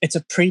it's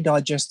a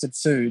pre-digested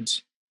food.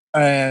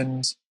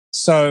 And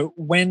so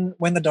when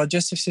the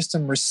digestive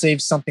system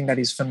receives something that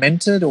is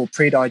fermented or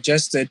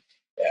pre-digested,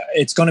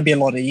 it's going to be a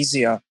lot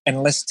easier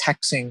and less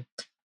taxing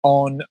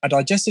on a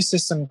digestive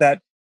system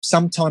that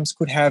sometimes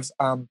could have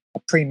a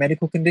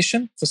pre-medical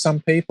condition for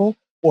some people,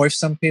 or if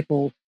some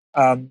people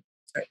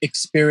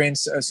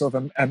experience a sort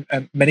of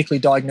a medically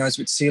diagnosed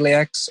with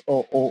celiacs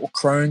or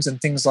Crohn's and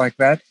things like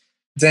that,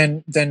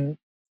 then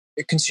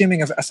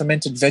consuming a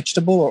fermented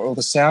vegetable or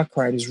the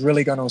sauerkraut is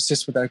really going to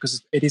assist with that,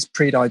 because it is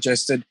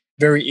pre-digested,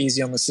 very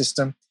easy on the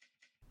system.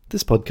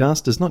 This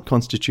podcast does not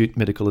constitute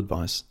medical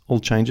advice. All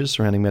changes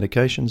surrounding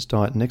medications,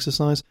 diet and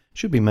exercise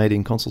should be made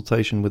in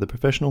consultation with a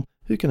professional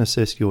who can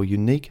assess your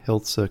unique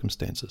health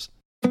circumstances.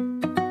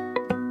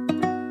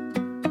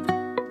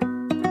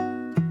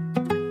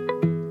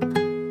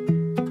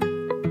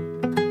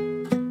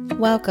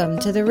 Welcome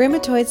to the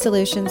Rheumatoid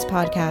Solutions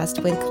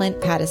podcast with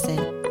Clint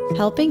Pattison,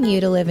 helping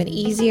you to live an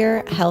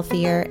easier,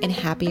 healthier, and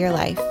happier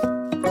life.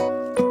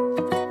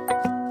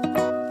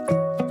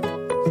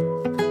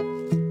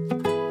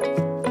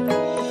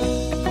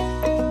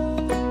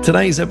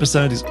 Today's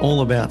episode is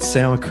all about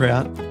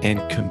sauerkraut and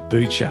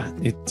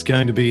kombucha. It's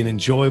going to be an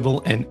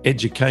enjoyable and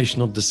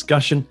educational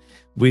discussion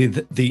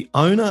with the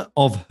owner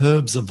of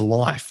Herbs of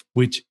Life,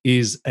 which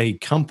is a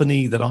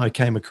company that I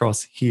came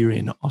across here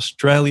in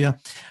Australia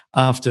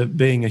after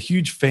being a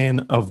huge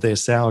fan of their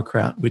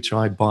sauerkraut, which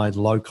I buy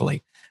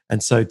locally.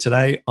 And so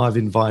today I've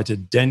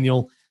invited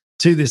Daniel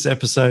to this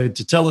episode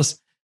to tell us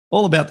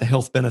all about the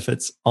health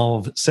benefits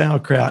of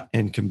sauerkraut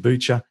and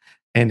kombucha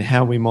and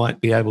how we might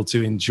be able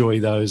to enjoy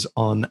those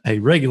on a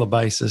regular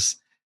basis.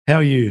 How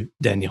are you,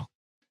 Daniel?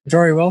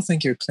 Very well,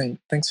 thank you, Clint.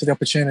 Thanks for the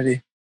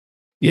opportunity.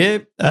 Yeah,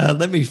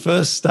 let me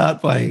first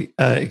start by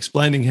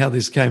explaining how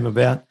this came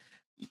about.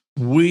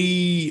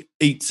 We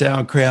eat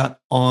sauerkraut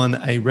on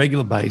a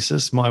regular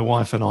basis, my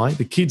wife and I.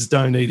 The kids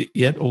don't eat it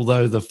yet,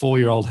 although the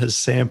 4-year-old has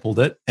sampled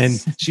it.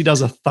 And she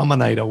does a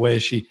thumbinator where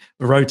she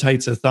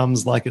rotates her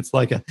thumbs like it's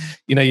like a,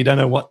 you don't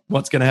know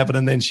what's going to happen.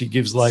 And then she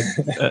gives like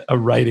a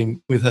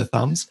rating with her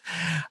thumbs.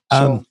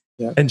 Sure.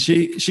 Yeah. And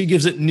she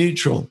gives it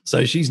neutral.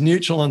 So she's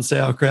neutral on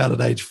sauerkraut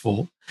at age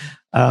 4.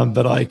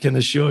 But I can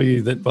assure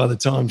you that by the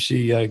time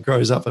she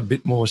grows up a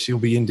bit more, she'll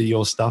be into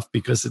your stuff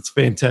because it's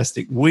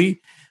fantastic. We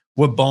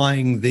were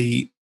buying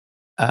it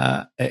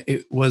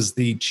was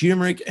the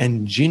turmeric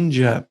and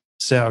ginger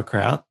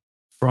sauerkraut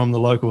from the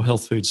local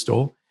health food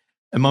store.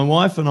 And my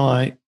wife and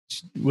I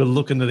were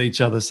looking at each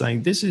other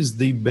saying, this is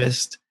the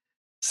best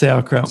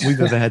sauerkraut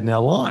we've ever had in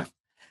our life.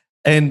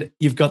 And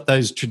you've got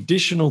those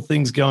traditional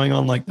things going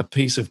on, like the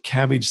piece of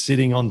cabbage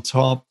sitting on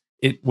top.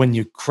 When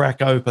you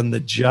crack open the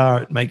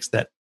jar, it makes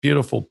that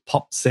beautiful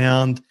pop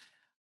sound.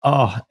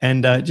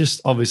 And just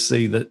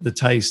obviously the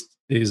taste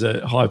is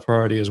a high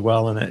priority as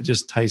well, and it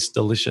just tastes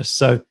delicious.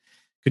 So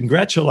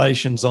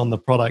congratulations on the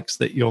products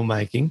that you're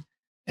making.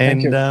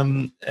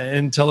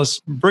 And tell us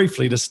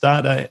briefly to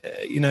start,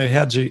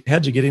 how'd you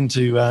get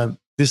into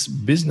this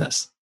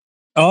business?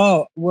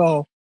 Oh,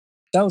 well,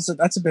 that's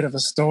a bit of a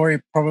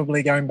story,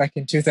 probably going back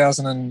in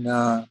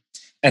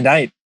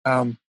 2008.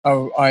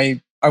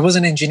 I was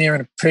an engineer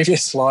in a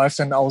previous life,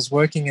 and I was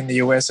working in the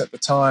US at the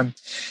time.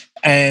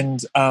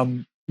 And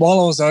while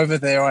I was over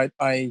there,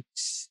 I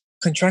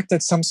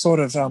contracted some sort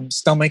of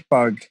stomach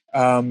bug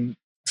from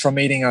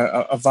eating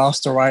a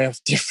vast array of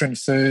different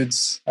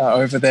foods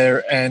over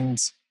there,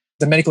 and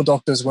the medical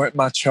doctors weren't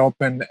much help.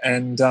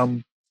 And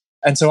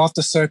so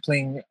after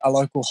circling a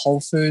local Whole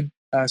Food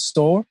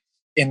store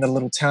in the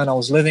little town I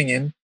was living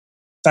in,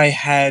 they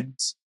had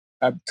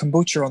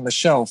kombucha on the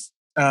shelf.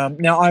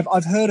 Now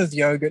I've heard of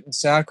yogurt and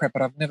sauerkraut,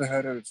 but I've never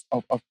heard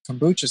of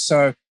kombucha.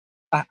 So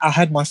I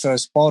had my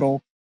first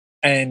bottle,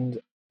 and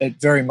it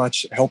very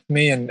much helped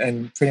me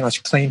and pretty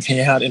much cleaned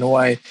me out in a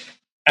way.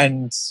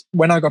 And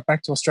when I got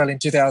back to Australia in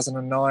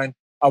 2009,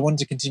 I wanted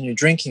to continue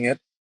drinking it,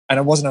 and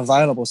it wasn't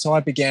available. So I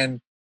began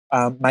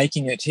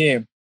making it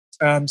here.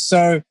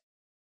 So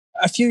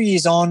a few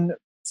years on,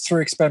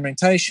 through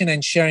experimentation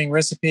and sharing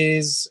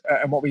recipes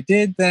and what we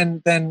did,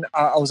 then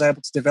I was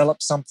able to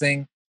develop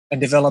something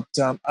and developed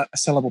a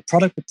sellable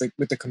product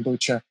with the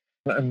kombucha.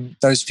 And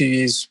those few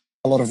years,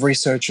 a lot of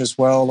research as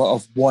well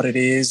of what it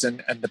is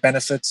and the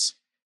benefits.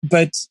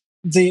 But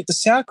the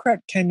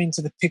sauerkraut came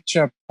into the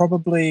picture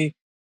probably,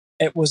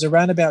 it was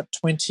around about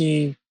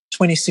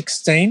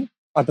 2016,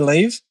 I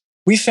believe.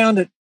 We found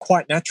it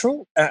quite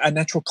natural, a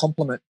natural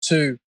complement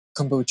to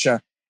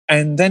kombucha.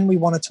 And then we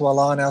wanted to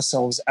align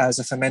ourselves as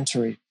a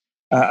fermentary,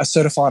 a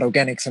certified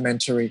organic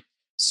fermentary.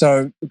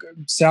 So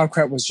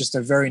sauerkraut was just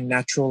a very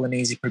natural and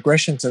easy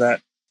progression to that.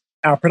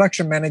 Our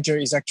production manager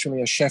is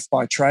actually a chef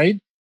by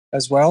trade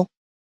as well.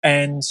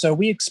 And so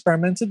we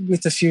experimented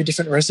with a few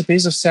different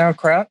recipes of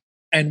sauerkraut,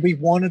 and we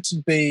wanted to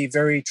be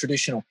very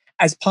traditional.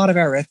 As part of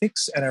our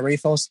ethics and our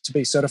ethos to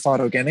be certified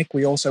organic,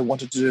 we also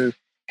wanted to do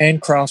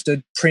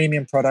handcrafted,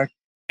 premium product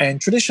and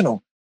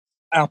traditional.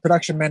 Our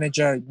production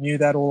manager knew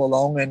that all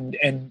along,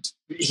 and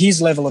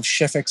his level of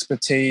chef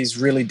expertise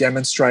really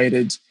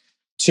demonstrated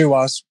to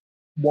us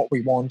what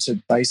we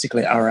wanted,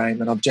 basically our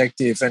aim and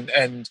objective.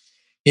 And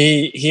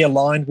he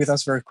aligned with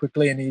us very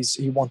quickly, and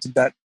he wanted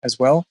that as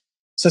well.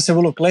 So I said,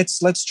 well, look,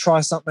 let's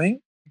try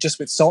something just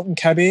with salt and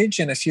cabbage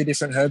and a few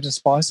different herbs and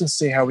spices and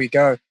see how we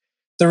go.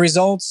 The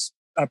results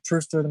are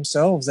proof for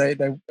themselves. It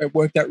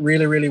worked out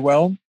really, really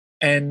well.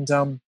 And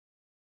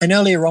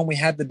earlier on, we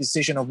had the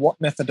decision of what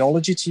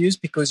methodology to use,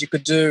 because you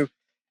could do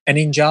an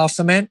in-jar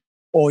ferment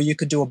or you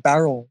could do a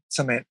barrel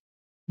ferment.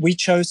 We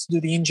chose to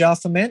do the in-jar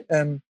ferment,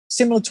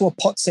 similar to a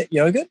pot set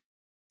yogurt.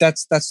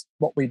 That's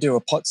what we do,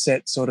 a pot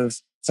set sort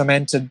of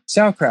fermented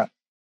sauerkraut.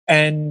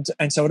 And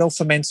so it all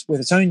ferments with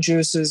its own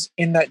juices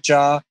in that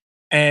jar,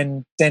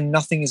 and then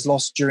nothing is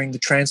lost during the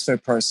transfer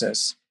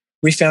process.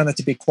 We found that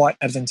to be quite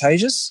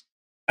advantageous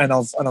and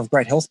of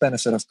great health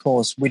benefit, of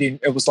course.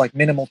 It was like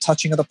minimal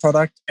touching of the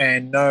product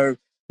and no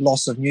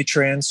loss of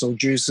nutrients or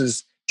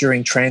juices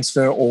during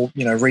transfer or,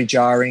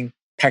 rejarring,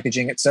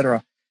 packaging,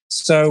 etc.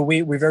 So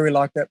we very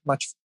like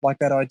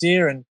that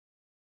idea, and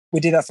we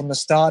did that from the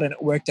start, and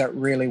it worked out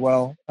really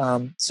well.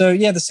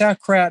 The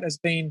sauerkraut has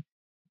been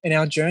in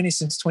our journey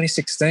since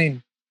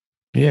 2016.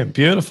 Yeah,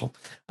 beautiful.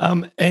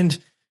 And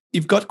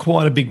you've got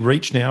quite a big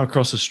reach now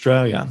across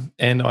Australia.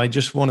 And I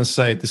just want to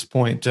say at this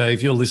point,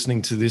 if you're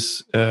listening to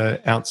this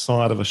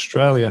outside of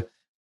Australia,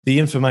 the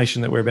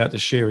information that we're about to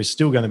share is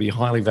still going to be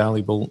highly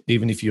valuable,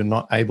 even if you're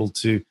not able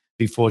to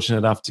be fortunate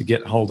enough to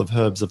get hold of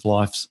Herbs of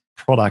Life's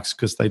products,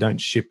 because they don't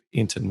ship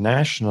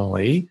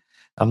internationally.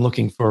 I'm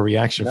looking for a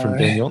reaction from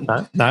Daniel.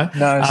 No,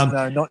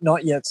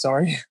 not yet.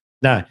 Sorry.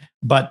 No,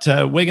 but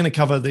we're going to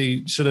cover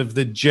the sort of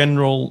the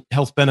general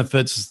health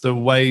benefits, the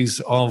ways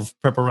of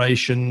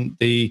preparation,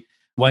 the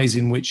ways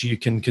in which you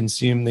can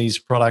consume these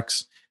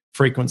products,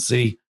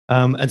 frequency,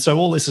 and so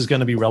all this is going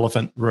to be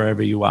relevant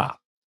wherever you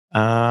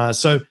are.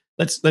 So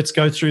let's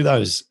go through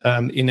those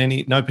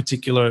in no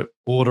particular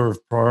order of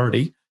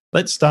priority.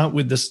 Let's start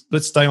with this.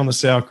 Let's stay on the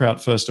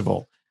sauerkraut first of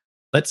all.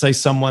 Let's say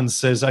someone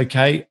says,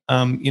 okay,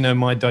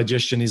 my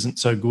digestion isn't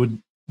so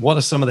good. What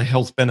are some of the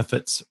health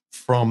benefits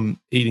from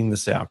eating the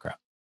sauerkraut?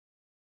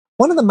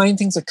 One of the main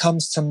things that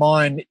comes to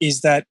mind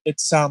is that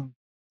it's a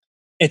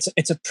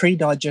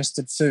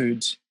pre-digested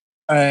food,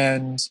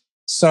 and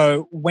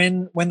so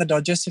when the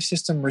digestive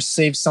system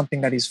receives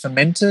something that is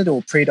fermented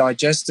or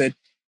pre-digested,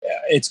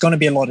 it's going to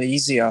be a lot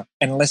easier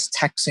and less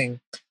taxing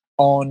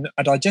on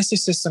a digestive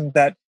system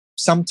that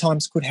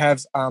sometimes could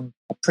have a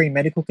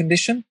pre-medical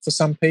condition for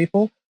some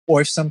people, or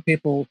if some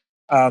people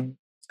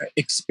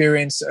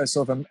experience a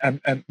sort of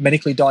a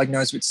medically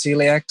diagnosed with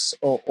celiacs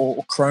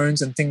or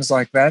Crohn's and things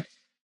like that,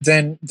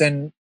 then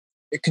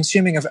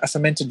consuming a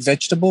fermented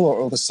vegetable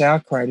or the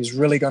sauerkraut is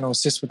really going to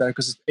assist with that,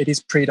 because it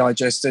is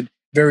pre-digested,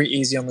 very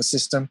easy on the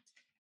system.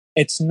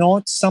 It's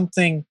not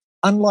something,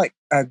 unlike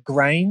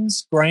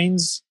grains.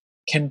 Grains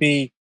can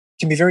be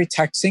very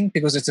taxing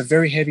because it's a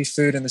very heavy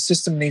food, and the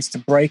system needs to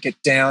break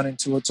it down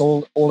into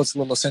all its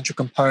little essential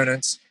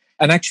components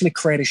and actually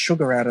create a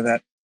sugar out of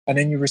that. And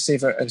then you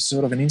receive a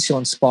sort of an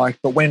insulin spike.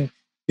 But when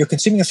you're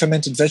consuming a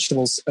fermented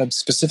vegetables,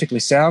 specifically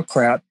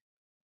sauerkraut,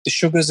 the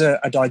sugars are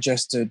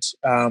digested.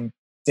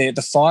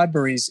 The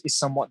fiber is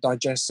somewhat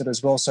digested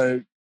as well.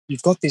 So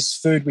you've got this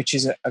food which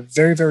is a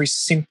very, very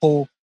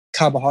simple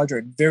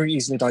carbohydrate, very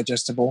easily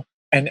digestible,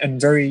 and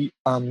very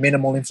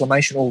minimal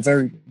inflammation, or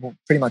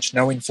pretty much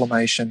no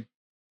inflammation.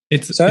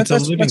 That's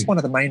one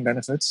of the main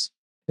benefits.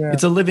 Yeah.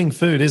 It's a living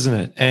food, isn't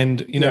it?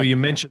 And, you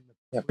mentioned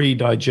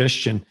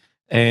pre-digestion.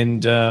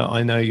 And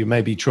I know you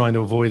may be trying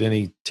to avoid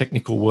any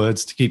technical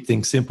words to keep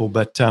things simple,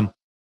 but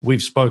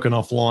we've spoken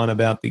offline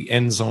about the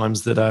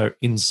enzymes that are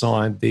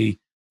inside the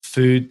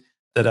food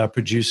that are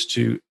produced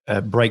to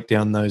break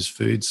down those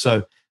foods.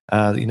 So,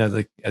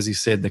 as you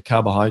said, the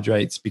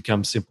carbohydrates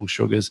become simple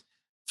sugars.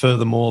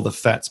 Furthermore, the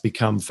fats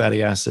become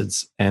fatty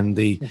acids, and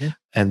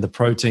the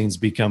proteins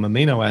become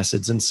amino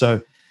acids. And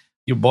so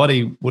your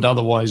body would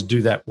otherwise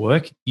do that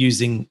work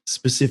using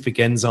specific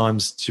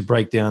enzymes to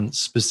break down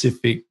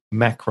specific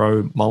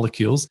macro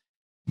molecules.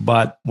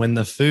 But when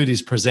the food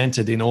is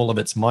presented in all of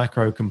its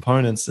micro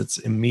components, it's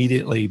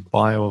immediately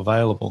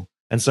bioavailable.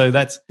 And so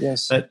that's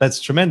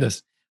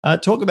tremendous.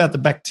 Talk about the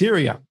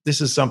bacteria.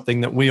 This is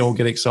something that we all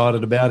get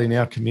excited about in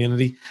our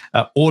community.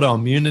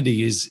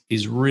 Autoimmunity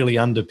is really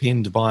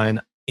underpinned by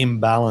an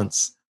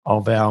imbalance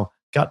of our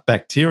gut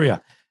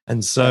bacteria.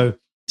 And so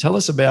tell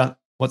us about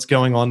what's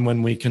going on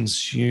when we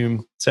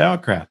consume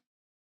sauerkraut.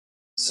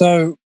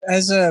 So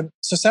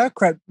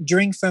sauerkraut,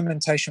 during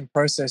fermentation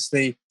process,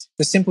 the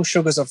simple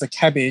sugars of the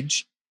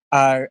cabbage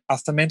are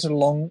fermented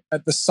along.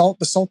 The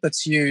salt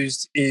that's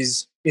used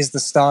is the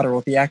starter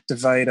or the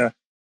activator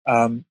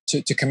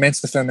to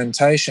commence the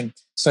fermentation.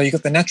 So you've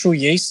got the natural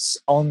yeasts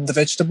on the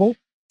vegetable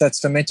that's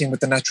fermenting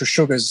with the natural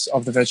sugars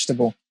of the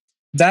vegetable.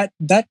 That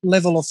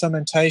level of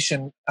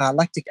fermentation,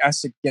 lactic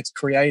acid gets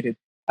created,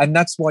 and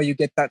that's why you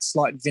get that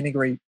slight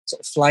vinegary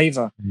sort of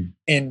flavor.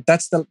 And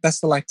that's the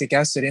lactic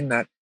acid in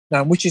that.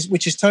 Now, which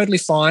is totally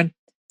fine,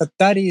 but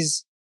that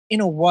is,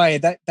 in a way,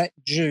 that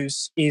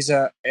juice is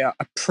a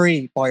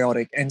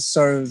prebiotic, and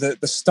so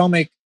the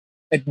stomach,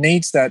 it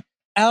needs that.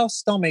 Our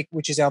stomach,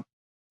 which is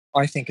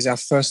I think is our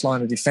first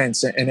line of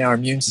defense, and our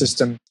immune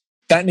system,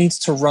 that needs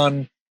to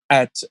run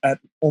at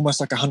almost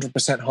like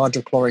 100%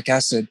 hydrochloric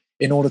acid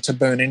in order to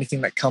burn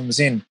anything that comes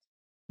in.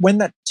 When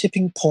that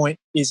tipping point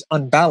is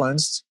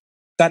unbalanced,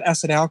 that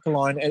acid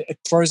alkaline, it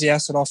throws the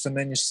acid off, and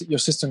then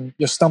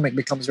your stomach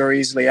becomes very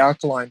easily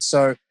alkaline.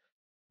 So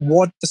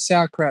what the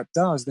sauerkraut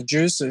does, the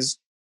juices,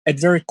 it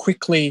very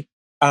quickly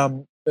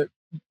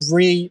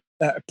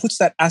puts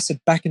that acid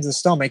back into the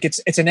stomach.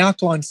 It's an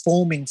alkaline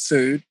forming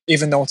food,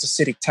 even though it's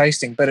acidic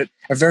tasting, but it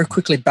very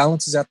quickly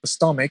balances out the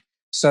stomach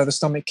so the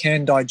stomach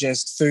can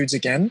digest foods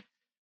again.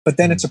 But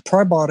then it's a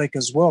probiotic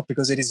as well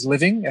because it is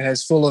living. It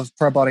has full of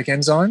probiotic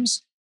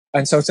enzymes.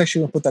 And so it's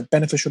actually going to put that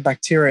beneficial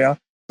bacteria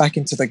back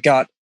into the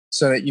gut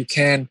so that you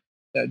can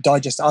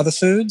digest other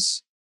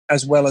foods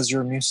as well as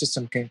your immune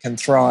system can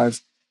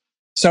thrive.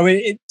 So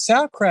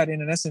sauerkraut,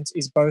 in essence,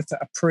 is both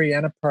a pre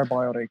and a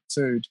probiotic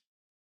food.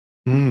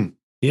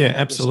 Yeah,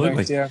 absolutely.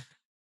 Respect, yeah.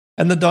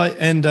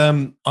 And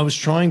I was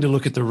trying to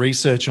look at the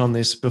research on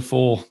this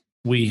before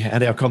we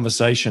had our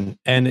conversation,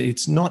 and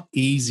it's not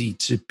easy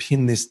to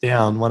pin this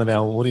down. One of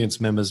our audience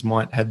members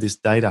might have this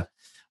data,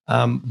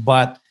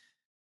 but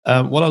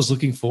what I was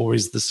looking for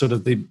is the sort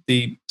of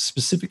the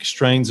specific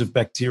strains of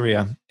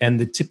bacteria and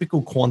the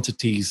typical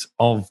quantities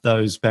of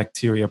those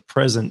bacteria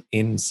present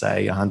in,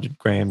 say, 100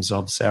 grams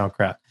of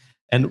sauerkraut.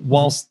 And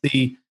whilst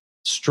the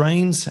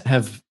strains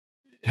have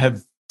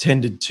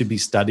tended to be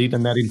studied,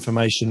 and that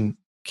information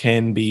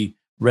can be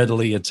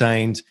readily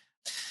attained,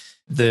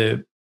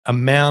 the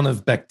amount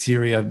of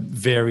bacteria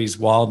varies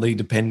wildly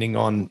depending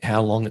on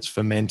how long it's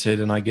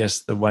fermented, and I guess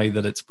the way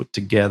that it's put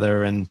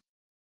together, and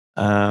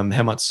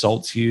how much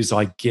salt's used,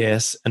 I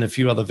guess, and a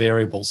few other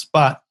variables.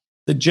 But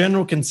the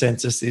general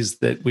consensus is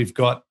that we've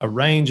got a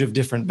range of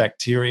different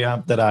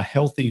bacteria that are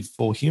healthy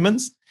for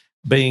humans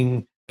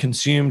being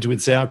consumed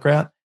with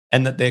sauerkraut,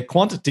 and that their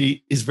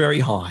quantity is very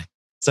high.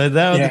 So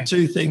they are the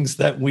two things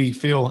that we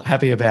feel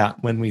happy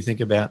about when we think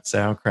about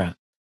sauerkraut.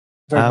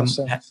 Very much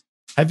so.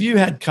 Have you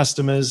had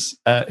customers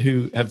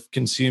who have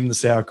consumed the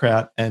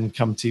sauerkraut and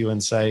come to you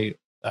and say,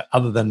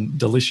 other than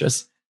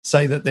delicious,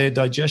 say that their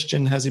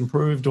digestion has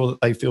improved or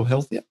that they feel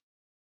healthier?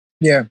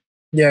 Yeah,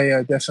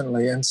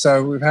 definitely. And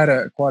so we've had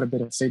quite a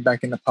bit of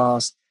feedback in the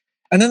past.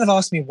 And then they've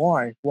asked me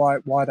why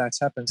that's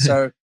happened.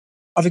 So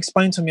I've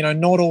explained to them,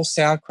 not all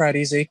sauerkraut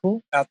is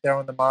equal out there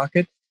on the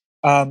market.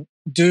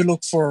 Do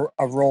look for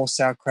a raw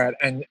sauerkraut,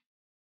 and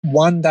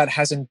one that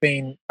hasn't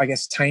been, I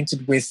guess,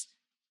 tainted with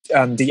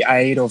the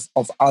aid of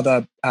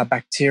other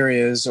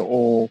bacterias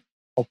or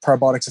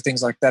probiotics or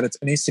things like that. It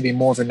needs to be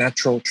more of a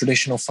natural,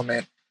 traditional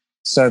ferment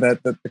so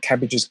that the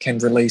cabbages can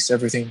release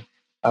everything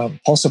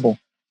possible.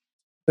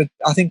 But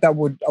I think I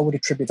would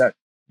attribute that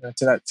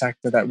to that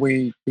factor that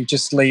we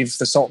just leave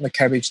the salt in the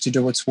cabbage to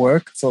do its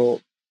work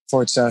for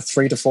its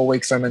 3 to 4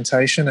 week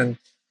fermentation,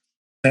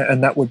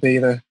 and that would be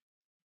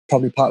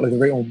probably partly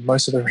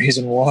most of the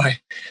reason why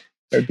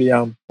it would be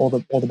all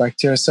the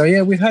bacteria. So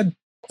yeah, we've had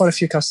quite a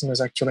few customers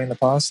actually in the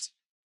past.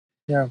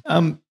 Yeah.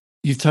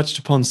 You've touched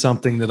upon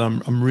something that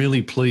I'm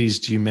really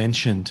pleased you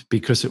mentioned,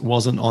 because it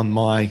wasn't on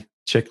my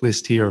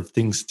checklist here of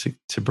things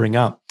to bring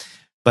up,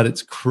 but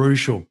it's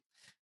crucial.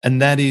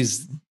 And that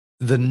is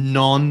the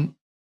non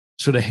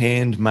sort of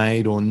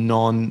handmade or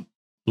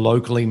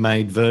non-locally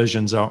made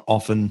versions are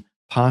often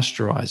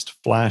pasteurized,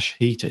 flash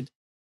heated.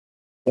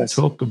 Yes.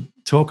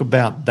 Talk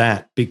about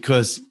that,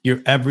 because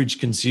your average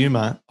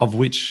consumer, of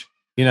which,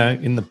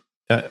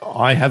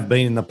 I have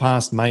been in the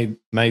past, made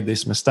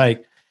this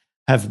mistake,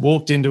 have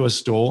walked into a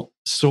store,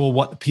 saw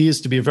what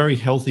appears to be a very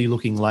healthy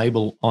looking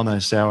label on a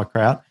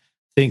sauerkraut,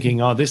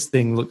 thinking, oh, this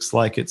thing looks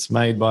like it's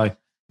made by,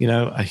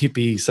 a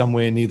hippie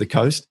somewhere near the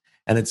coast,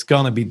 and it's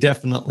going to be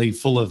definitely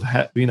full of,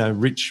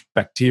 rich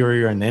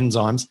bacteria and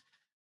enzymes.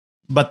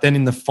 But then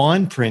in the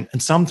fine print,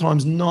 and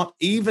sometimes not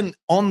even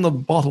on the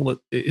bottle,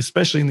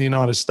 especially in the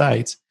United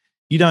States,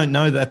 you don't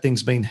know that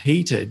thing's been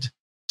heated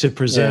to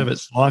preserve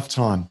its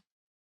lifetime.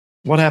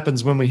 What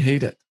happens when we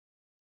heat it?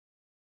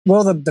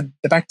 Well, the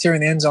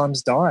bacteria and the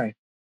enzymes die,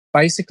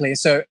 basically.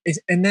 So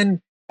and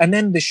then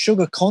the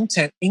sugar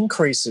content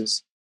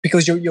increases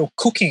because you're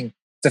cooking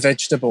the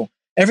vegetable.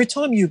 Every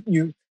time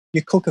you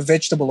cook a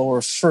vegetable or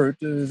a fruit,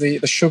 the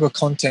sugar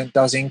content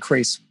does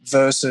increase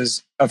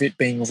versus of it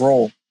being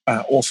raw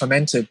or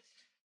fermented.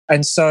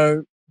 And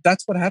so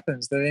that's what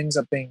happens. There ends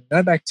up being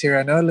no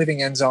bacteria, no living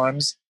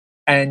enzymes,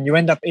 and you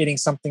end up eating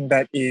something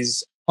that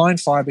is high in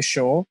fiber,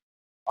 sure,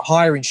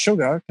 higher in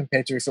sugar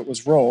compared to if it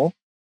was raw,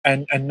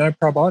 and no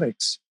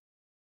probiotics.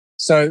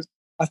 So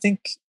I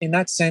think in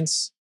that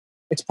sense,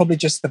 it's probably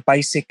just the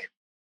basic,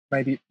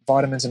 maybe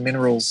vitamins and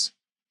minerals,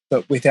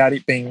 but without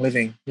it being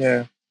living.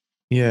 Yeah.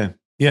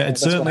 It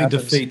certainly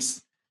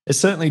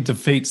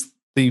defeats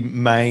the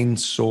main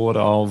sort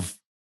of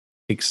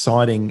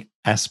exciting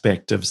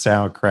aspect of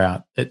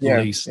sauerkraut, at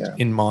least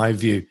in my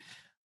view.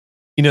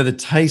 The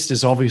taste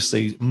is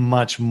obviously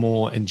much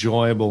more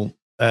enjoyable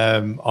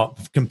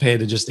compared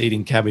to just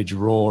eating cabbage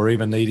raw or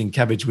even eating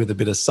cabbage with a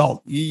bit of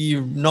salt.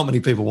 Not many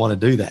people want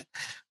to do that.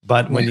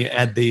 But when you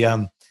add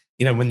the,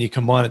 when you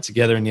combine it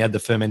together and you add the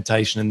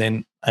fermentation, and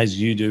then,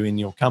 as you do in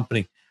your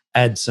company,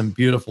 add some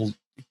beautiful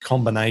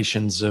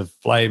combinations of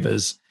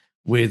flavors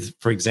with,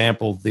 for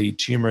example, the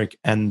turmeric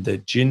and the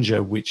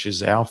ginger, which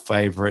is our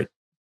favorite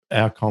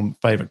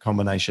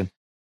combination,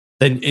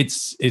 then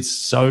it's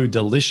so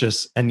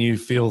delicious, and you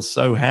feel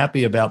so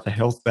happy about the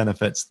health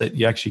benefits that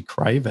you actually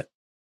crave it.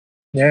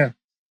 Yeah.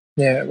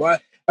 Yeah. Well,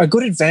 a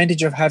good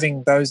advantage of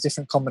having those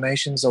different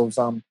combinations of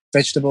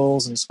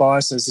vegetables and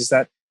spices is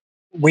that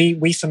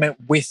we ferment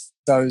with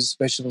those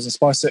vegetables and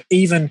spices. So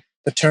even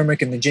the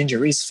turmeric and the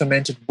ginger is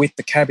fermented with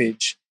the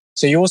cabbage.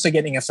 So you're also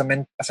getting a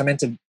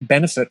fermented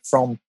benefit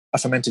from a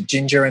fermented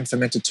ginger and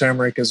fermented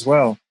turmeric as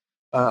well,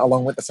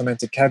 along with the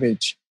fermented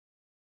cabbage.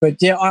 But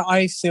yeah,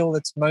 I feel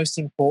it's most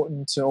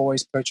important to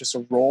always purchase a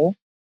raw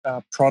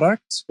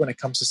product when it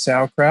comes to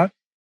sauerkraut.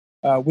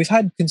 We've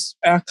had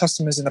our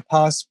customers in the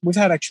past, we've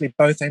had actually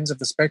both ends of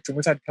the spectrum.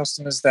 We've had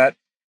customers that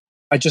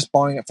are just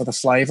buying it for the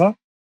flavor,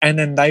 and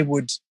then they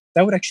would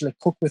actually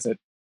cook with it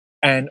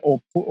and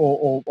or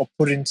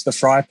put it into the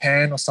fry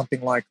pan or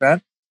something like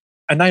that.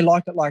 And they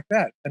like it like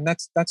that. And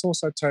that's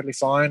also totally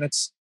fine.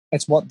 It's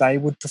what they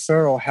would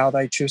prefer or how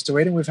they choose to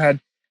eat. And we've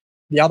had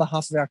the other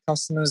half of our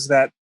customers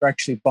that are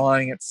actually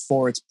buying it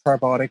for its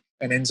probiotic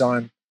and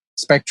enzyme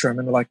spectrum,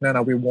 and they're like,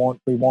 no, we want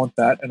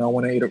that, and I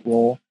want to eat it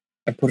raw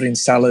and put it in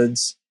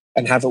salads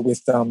and have it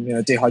with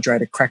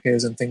dehydrated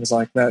crackers and things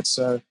like that.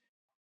 So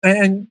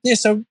and yeah,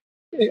 so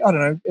I don't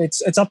know.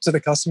 It's up to the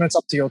customer. It's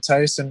up to your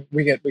taste, and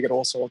we get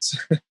all sorts.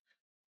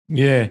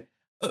 Yeah.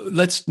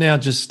 Let's now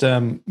just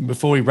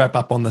before we wrap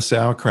up on the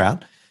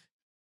sauerkraut,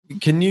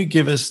 can you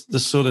give us the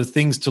sort of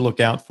things to look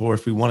out for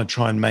if we want to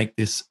try and make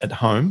this at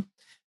home?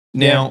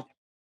 Now,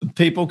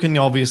 people can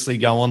obviously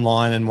go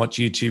online and watch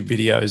YouTube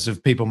videos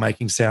of people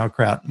making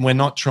sauerkraut. We're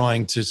not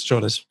trying to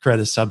sort of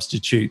create a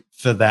substitute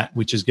for that,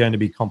 which is going to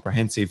be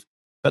comprehensive.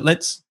 But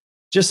let's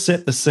just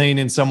set the scene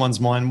in someone's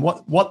mind,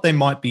 what they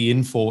might be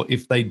in for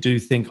if they do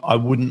think, I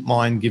wouldn't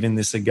mind giving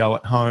this a go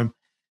at home,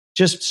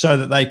 just so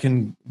that they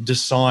can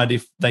decide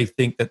if they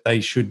think that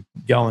they should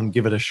go and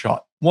give it a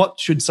shot. What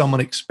should someone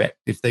expect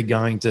if they're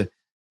going to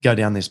go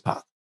down this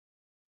path?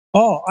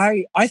 Oh,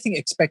 I think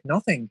expect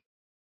nothing.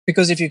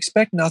 Because if you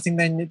expect nothing,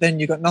 then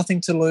you've got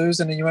nothing to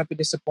lose, and then you won't be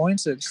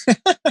disappointed.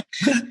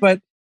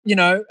 But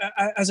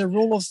as a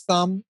rule of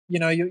thumb,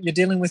 you're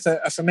dealing with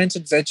a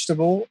fermented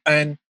vegetable,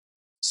 and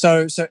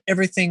so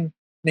everything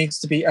needs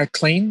to be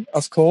clean,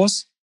 of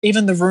course.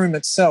 Even the room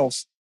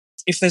itself,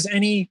 if there's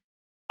any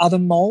other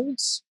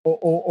molds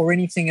or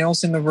anything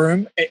else in the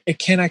room, it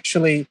can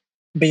actually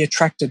be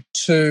attracted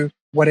to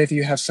whatever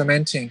you have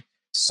fermenting.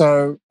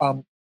 So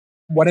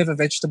whatever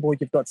vegetable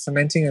you've got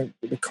fermenting,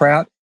 the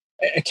kraut,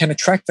 it can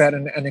attract that,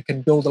 and it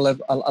can build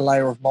a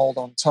layer of mold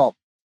on top.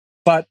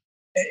 But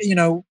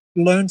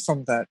learn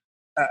from that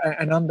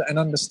and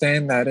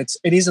understand that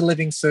it is a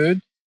living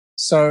food,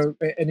 so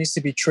it needs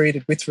to be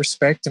treated with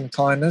respect and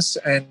kindness.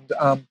 And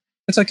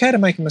it's okay to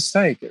make a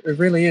mistake. It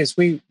really is.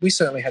 We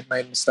certainly had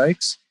made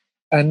mistakes,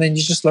 and then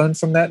you just learn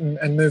from that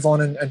and move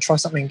on and try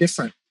something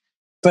different.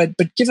 But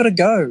give it a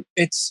go.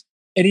 It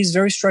is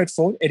very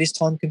straightforward. It is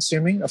time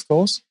consuming, of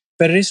course,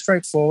 but it is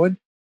straightforward.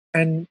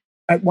 And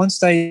at one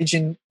stage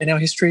in our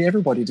history,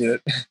 everybody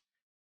did it.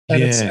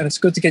 And it's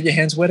good to get your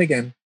hands wet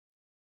again.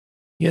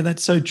 Yeah,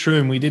 that's so true.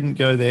 And we didn't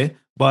go there.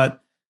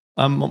 But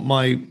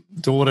my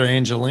daughter,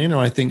 Angelina,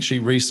 I think she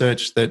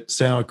researched that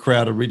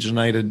sauerkraut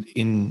originated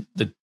in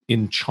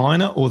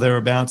China or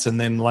thereabouts,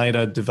 and then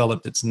later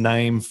developed its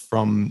name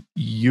from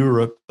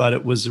Europe. But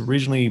it was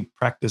originally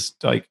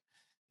practiced like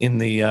in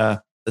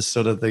the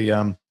sort of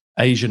the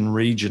Asian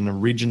region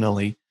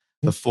originally,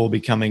 before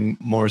becoming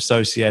more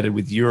associated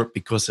with Europe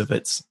because of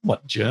its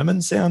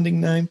German-sounding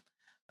name.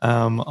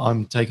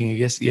 I'm taking a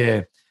guess.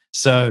 Yeah.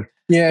 So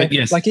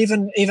yes. Like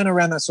even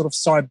around that sort of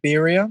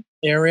Siberia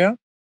area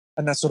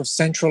and that sort of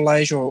Central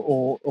Asia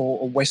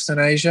or Western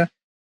Asia,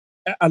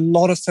 a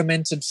lot of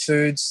fermented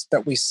foods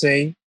that we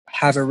see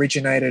have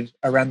originated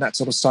around that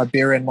sort of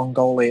Siberian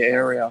Mongolia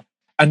area,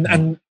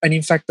 and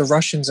in fact the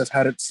Russians have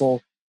had it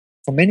for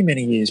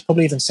many years,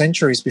 probably even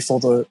centuries before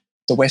the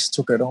West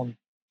took it on.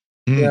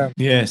 Yeah.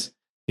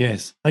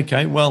 Yes.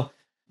 Okay. Well,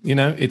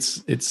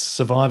 it's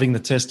surviving the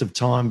test of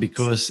time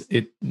because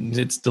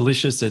it's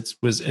delicious.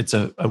 It's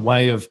a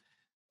way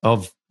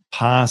of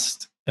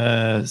past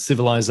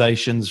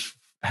civilizations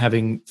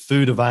having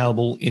food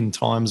available in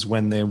times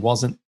when there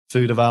wasn't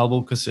food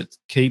available, because it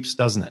keeps,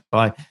 doesn't it,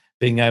 by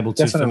being able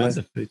to ferment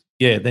the food.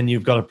 Yeah. Then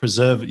you've got to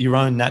preserve your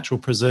own natural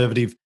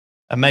preservative,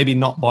 and maybe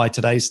not by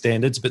today's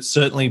standards, but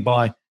certainly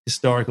by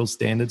historical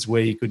standards,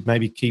 where you could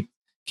maybe keep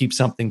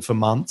something for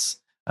months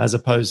as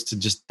opposed to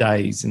just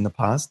days in the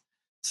past.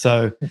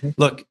 So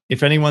look,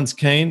 if anyone's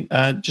keen,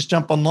 just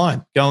jump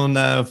online, go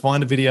and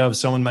find a video of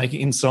someone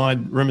making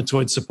inside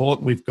rheumatoid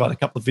support. We've got a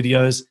couple of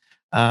videos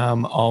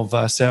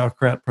of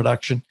sauerkraut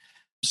production.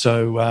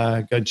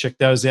 So go check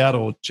those out,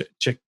 or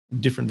check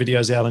different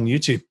videos out on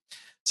YouTube.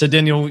 So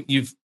Daniel,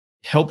 you've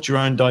helped your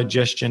own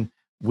digestion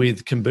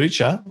with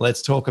kombucha.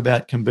 Let's talk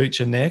about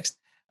kombucha next.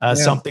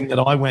 Something that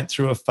I went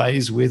through a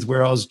phase with,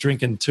 where I was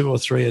drinking 2 or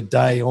 3 a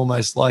day,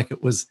 almost like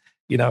it was,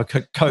 a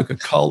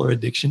Coca-Cola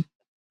addiction.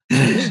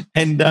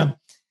 And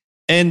I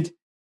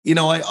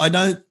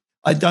know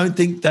I don't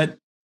think that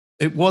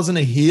it wasn't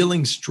a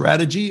healing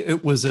strategy.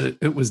 It was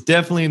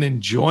definitely an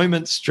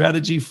enjoyment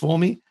strategy for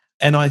me.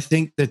 And I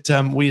think that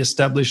we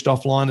established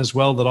offline as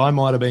well that I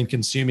might have been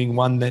consuming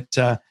one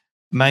that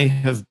may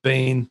have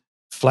been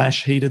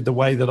flash heated the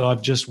way that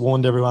I've just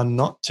warned everyone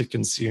not to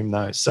consume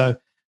those. So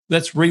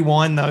let's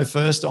rewind though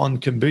first on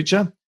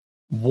kombucha.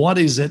 What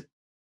is it?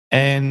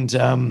 And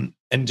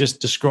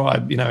just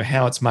describe,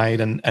 how it's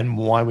made and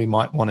why we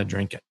might want to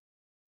drink it.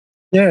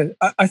 Yeah,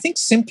 I think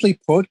simply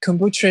put,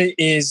 kombucha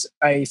is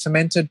a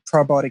fermented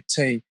probiotic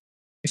tea.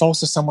 If I was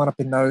to sum it up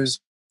in those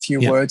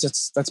few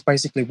words, that's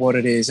basically what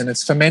it is. And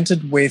it's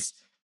fermented with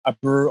a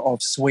brew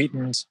of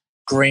sweetened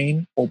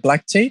green or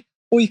black tea,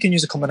 or you can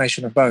use a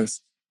combination of both.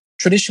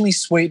 Traditionally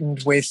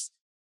sweetened with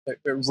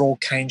raw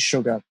cane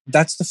sugar.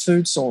 That's the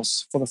food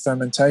source for the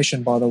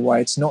fermentation, by the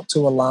way. It's not to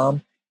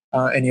alarm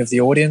any of the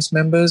audience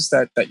members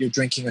that you're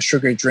drinking a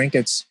sugary drink.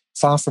 It's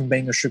far from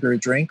being a sugary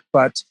drink,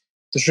 but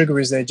the sugar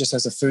is there just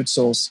as a food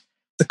source.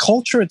 The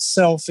culture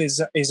itself is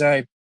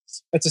a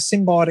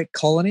symbiotic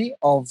colony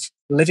of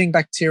living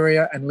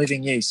bacteria and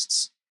living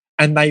yeasts,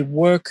 and they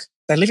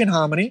live in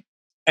harmony,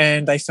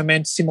 and they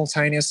ferment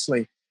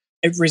simultaneously.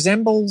 It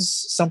resembles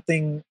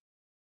something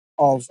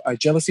of a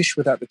jellyfish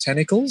without the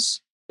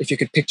tentacles, if you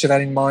could picture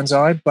that in mind's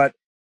eye. But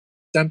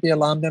don't be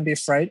alarmed, don't be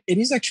afraid. It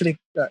is actually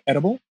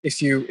edible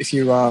if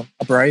you are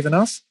brave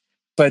enough.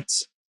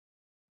 But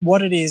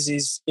what it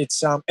is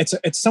it's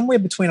somewhere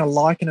between a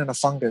lichen and a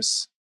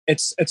fungus.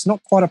 It's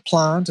not quite a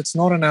plant, it's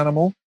not an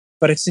animal,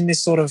 but it's in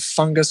this sort of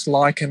fungus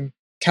lichen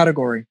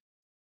category.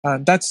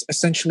 That's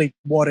essentially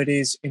what it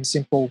is in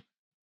simple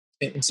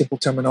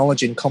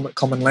terminology, in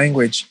common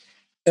language.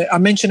 I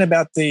mentioned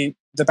about the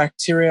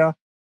bacteria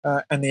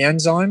and the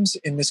enzymes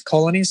in this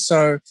colony.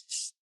 So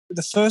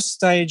the first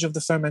stage of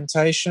the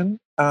fermentation,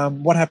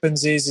 what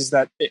happens is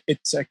that it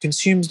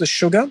consumes the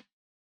sugar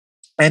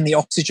and the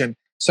oxygen.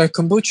 So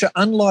kombucha,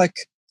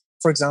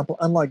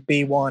 unlike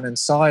beer, wine, and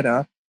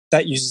cider,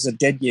 that uses a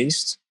dead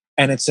yeast,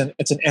 and it's an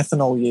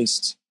ethanol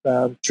yeast,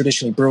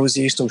 traditionally brewer's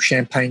yeast or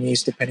champagne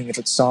yeast, depending if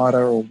it's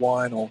cider or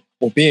wine or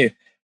beer.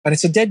 And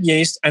it's a dead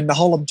yeast, and the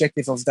whole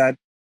objective of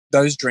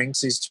those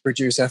drinks is to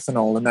produce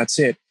ethanol, and that's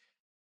it.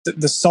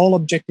 The sole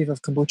objective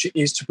of kombucha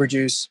is to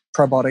produce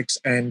probiotics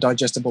and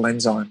digestible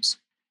enzymes.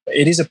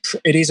 It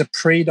is a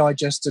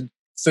pre-digested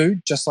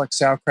food, just like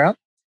sauerkraut.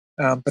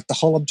 But the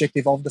whole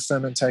objective of the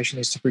fermentation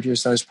is to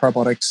produce those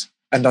probiotics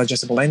and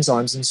digestible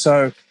enzymes. And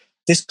so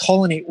this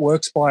colony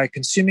works by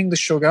consuming the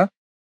sugar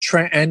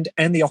and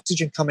the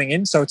oxygen coming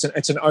in. So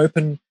it's an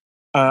open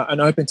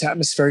to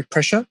atmospheric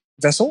pressure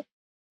vessel,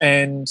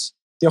 and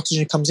the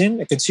oxygen comes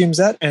in, it consumes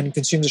that and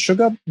consumes the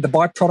sugar, the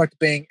byproduct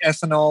being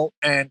ethanol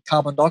and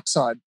carbon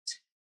dioxide.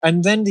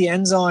 And then the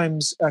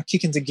enzymes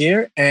kick into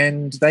gear,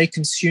 and they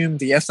consume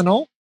the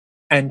ethanol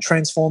and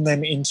transform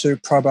them into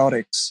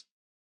probiotics.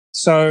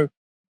 So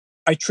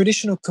a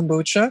traditional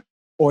kombucha,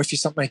 or if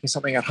you're making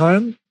something at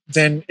home,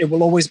 then it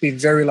will always be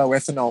very low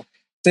ethanol.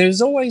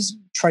 There's always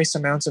trace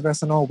amounts of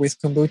ethanol with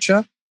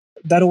kombucha.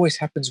 That always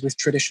happens with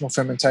traditional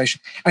fermentation.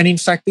 And in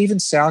fact, even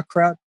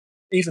sauerkraut,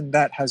 even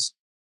that has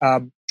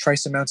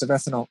trace amounts of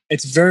ethanol.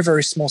 It's very,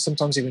 very small,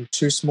 sometimes even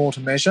too small to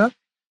measure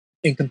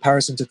in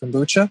comparison to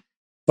kombucha.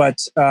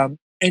 But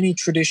any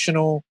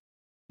traditional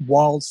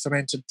wild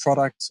fermented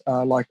product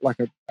like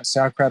a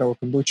sauerkraut or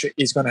a kombucha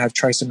is going to have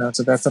trace amounts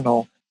of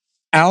ethanol.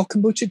 Our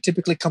kombucha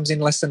typically comes in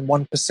less than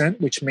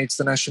 1%, which meets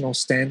the national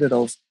standard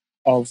of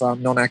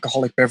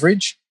non-alcoholic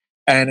beverage.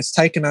 And it's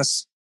taken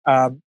us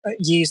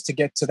years to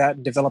get to that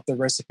and develop the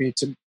recipe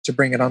to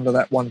bring it under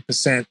that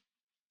 1%,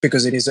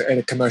 because it is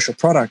a commercial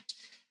product.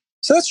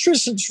 So that's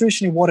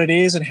traditionally what it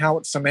is and how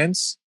it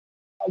ferments.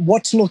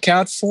 What to look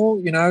out for,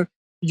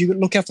 you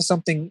look out for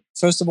something,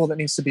 first of all, that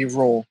needs to be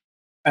raw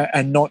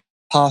and not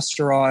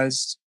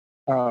pasteurized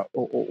or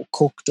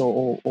cooked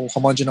or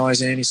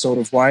homogenized in any sort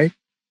of way.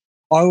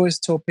 I always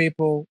tell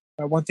people,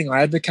 one thing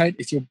I advocate,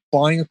 if you're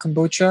buying a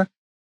kombucha,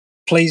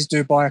 please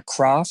do buy a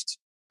craft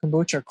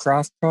kombucha, a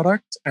craft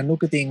product, and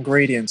look at the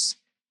ingredients.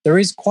 There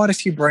is quite a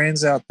few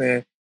brands out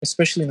there,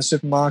 especially in the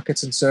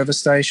supermarkets and service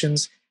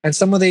stations. And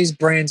some of these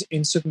brands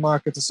in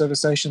supermarkets and service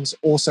stations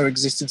also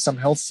exist in some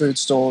health food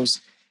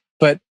stores.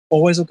 But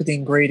always look at the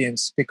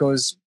ingredients,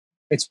 because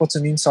it's what's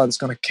on the inside that's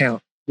going to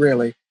count,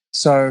 really.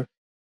 So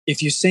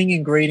if you're seeing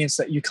ingredients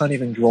that you can't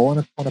even draw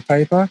on a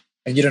paper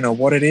and you don't know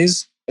what it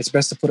is, it's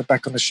best to put it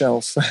back on the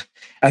shelf.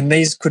 And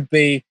these could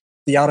be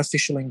the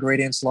artificial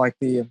ingredients like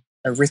the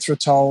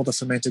erythritol, the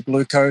fermented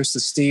glucose, the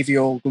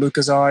steviol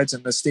glucosides,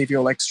 and the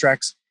steviol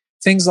extracts,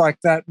 things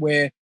like that,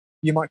 where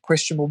you might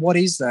question, well, what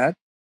is that?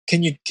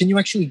 Can you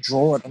actually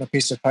draw it on a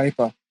piece of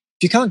paper?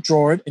 If you can't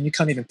draw it and you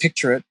can't even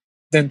picture it,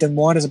 then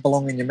why does it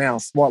belong in your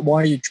mouth?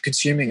 Why are you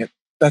consuming it?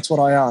 That's what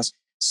I ask.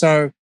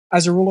 So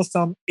as a rule of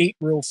thumb, eat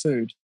real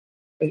food.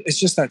 It's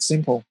just that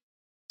simple.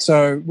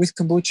 So with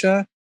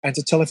kombucha, and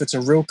to tell if it's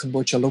a real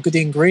kombucha, look at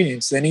the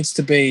ingredients. There needs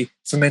to be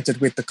fermented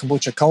with the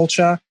kombucha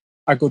culture,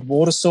 a good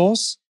water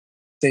source,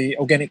 the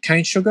organic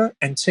cane sugar,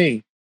 and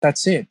tea.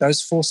 That's it.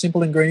 Those 4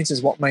 simple ingredients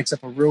is what makes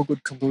up a real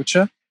good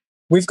kombucha.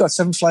 We've got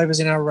 7 flavors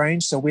in our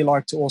range, so we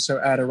like to also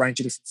add a range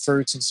of different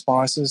fruits and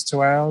spices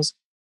to ours,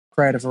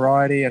 create a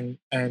variety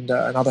and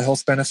other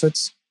health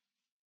benefits.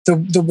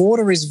 The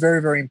water is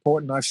very, very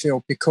important, I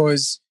feel,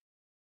 because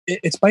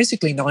it's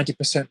basically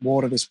 90%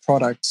 water, this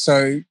product.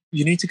 So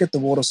you need to get the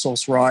water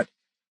source right.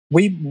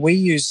 We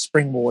use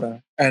spring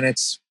water, and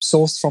it's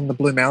sourced from the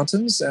Blue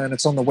Mountains, and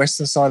it's on the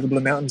western side of the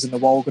Blue Mountains in the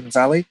Wolgan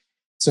Valley.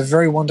 It's a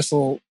very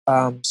wonderful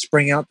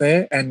spring out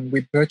there, and we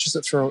purchased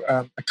it through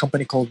a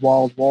company called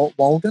Wild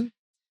Wolgan.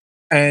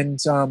 And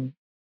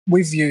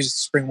we've used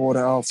spring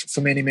water for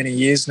many, many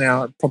years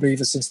now, probably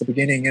even since the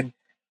beginning. And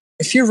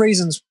a few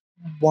reasons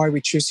why we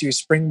choose to use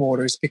spring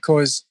water is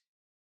because,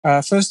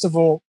 first of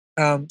all,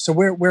 so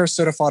we're a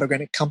certified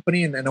organic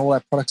company, and all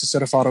our products are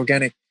certified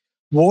organic.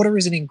 Water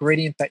is an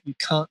ingredient that you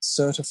can't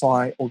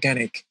certify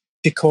organic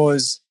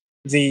because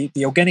the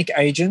organic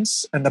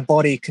agents and the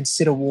body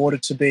consider water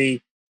to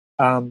be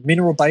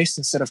mineral-based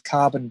instead of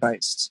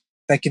carbon-based.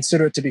 They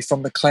consider it to be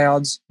from the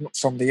clouds, not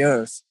from the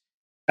earth.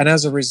 And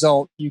as a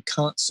result, you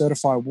can't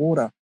certify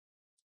water.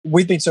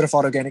 We've been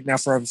certified organic now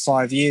for over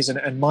 5 years,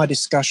 and my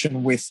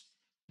discussion with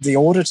the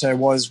auditor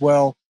was,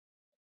 well,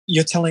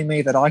 you're telling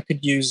me that I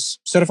could use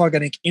certified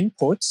organic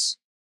inputs,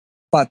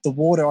 but the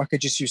water, I could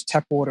just use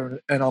tap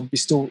water and I'll be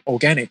still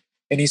organic.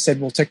 And he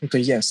said, well,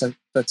 technically, yes,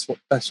 that's what.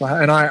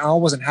 And I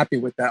wasn't happy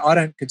with that. I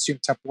don't consume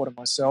tap water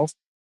myself,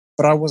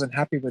 but I wasn't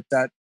happy with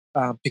that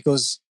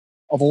because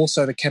of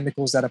also the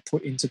chemicals that are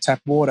put into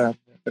tap water,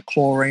 the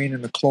chlorine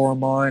and the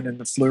chloramine and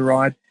the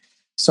fluoride.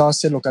 So I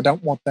said, look, I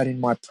don't want that in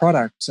my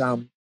product.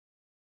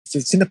 If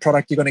it's in the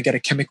product, you're going to get a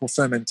chemical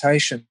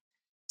fermentation.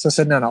 So I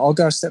said, no, I'll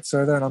go a step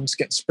further, and I'm just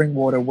getting spring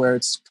water where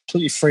it's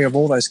completely free of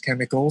all those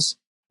chemicals.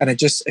 And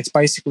it's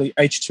basically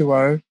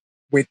H2O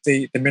with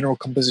the mineral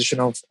composition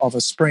of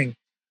a spring.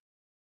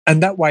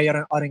 And that way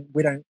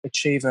we don't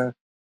achieve a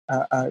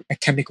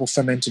chemical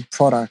fermented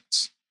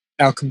product.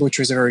 Our kombucha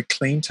is a very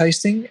clean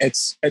tasting.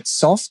 It's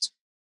soft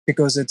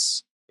because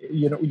it's,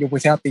 you're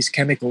without these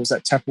chemicals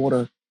that tap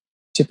water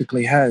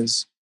typically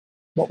has.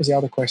 What was the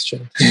other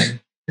question?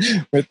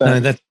 With that? No,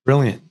 that's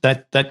brilliant.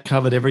 That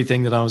covered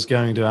everything that I was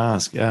going to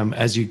ask.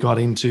 As you got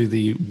into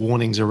the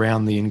warnings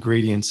around the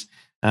ingredients,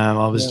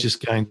 I was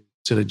just going to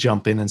sort of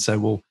jump in and say,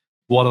 well,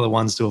 what are the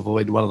ones to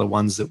avoid? What are the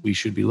ones that we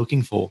should be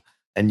looking for?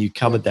 And you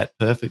covered that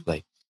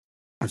perfectly.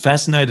 It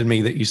fascinated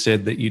me that you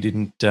said that you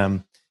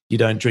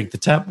don't drink the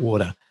tap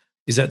water.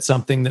 Is that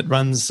something that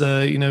runs,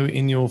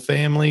 in your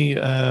family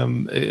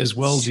as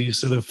well? Do you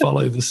sort of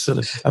follow this sort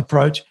of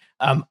approach?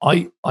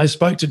 I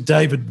spoke to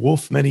David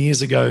Wolf many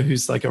years ago,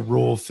 who's like a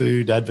raw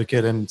food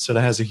advocate and sort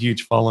of has a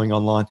huge following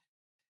online.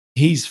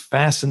 He's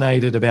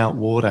fascinated about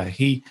water.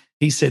 He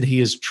said he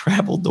has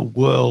traveled the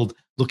world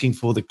looking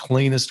for the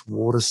cleanest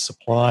water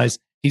supplies.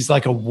 He's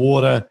like a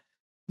water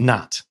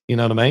nut, you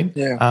know what I mean?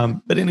 Yeah.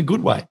 But in a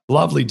good way.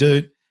 Lovely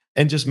dude,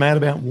 and just mad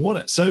about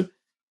water. So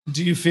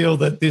do you feel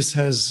that this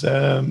has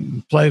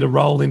played a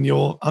role in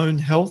your own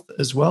health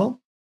as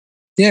well?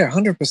 Yeah,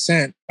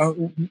 100%.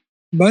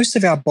 Most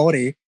of our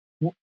body,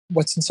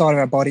 what's inside of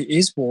our body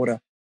is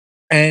water.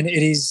 And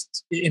it is,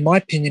 in my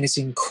opinion, it's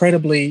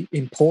incredibly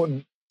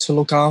important to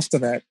look after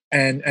that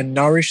and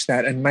nourish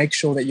that and make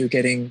sure that you're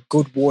getting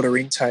good water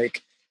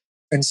intake.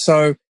 And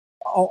so,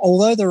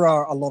 although there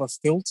are a lot of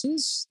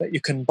filters that you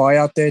can buy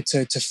out there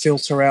to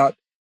filter out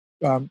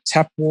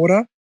tap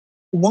water,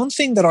 one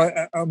thing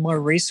that my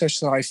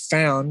research that I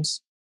found,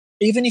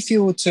 even if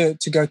you were to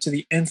go to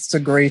the nth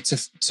degree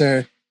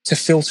to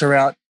filter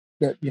out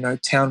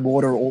town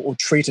water or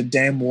treated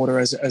dam water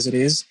as it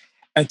is,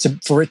 and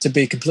for it to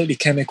be completely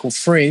chemical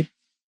free,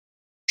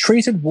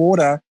 treated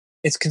water,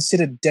 it's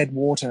considered dead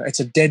water. It's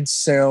a dead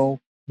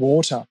cell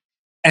water,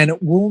 and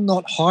it will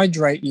not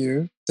hydrate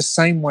you the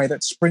same way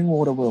that spring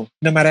water will,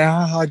 no matter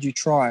how hard you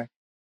try.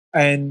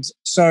 And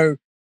so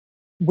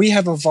we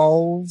have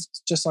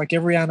evolved, just like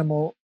every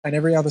animal and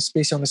every other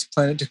species on this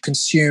planet, to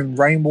consume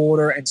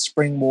rainwater and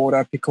spring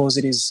water because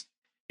it is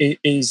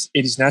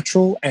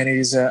natural and it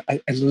is a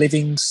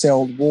living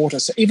celled water.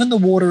 So even the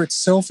water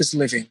itself is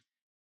living,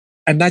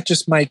 and that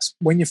just makes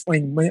when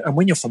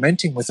you're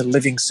fermenting with a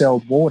living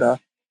celled water,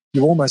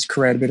 you almost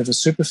create a bit of a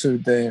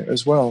superfood there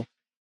as well.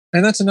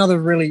 And that's another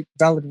really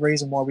valid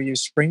reason why we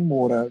use spring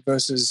water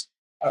versus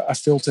a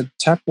filtered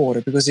tap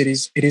water, because it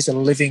is a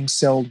living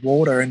celled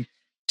water. And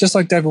just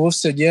like David Wolf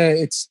said,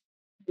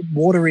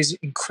 water is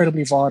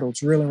incredibly vital.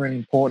 It's really, really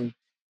important.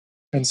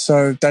 And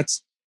so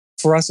that's,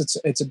 for us,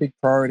 it's a big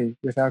priority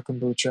with our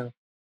kombucha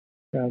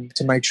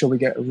to make sure we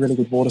get a really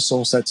good water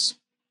source that's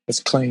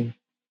clean.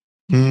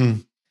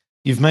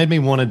 You've made me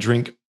want to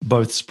drink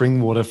both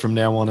spring water from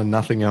now on and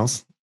nothing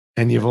else.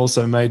 And you've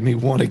also made me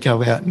want to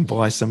go out and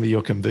buy some of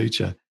your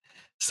kombucha.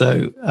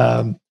 So,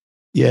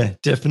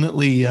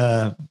 definitely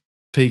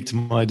piqued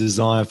my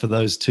desire for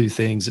those two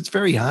things. It's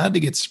very hard to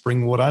get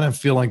spring water. I don't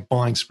feel like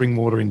buying spring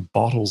water in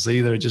bottles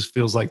either. It just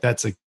feels like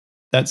that's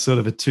sort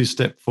of a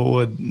two-step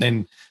forward. And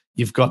then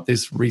you've got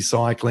this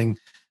recycling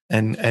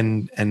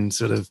and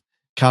sort of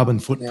carbon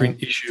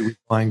footprint issue with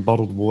buying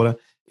bottled water.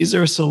 Is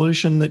there a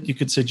solution that you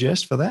could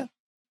suggest for that?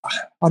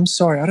 I'm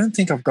sorry, I don't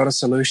think I've got a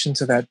solution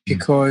to that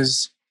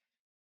because,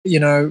 you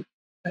know,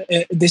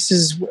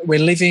 we're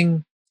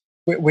living,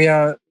 we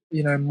are,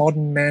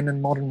 modern men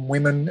and modern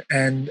women,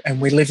 and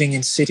we're living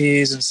in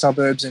cities and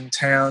suburbs and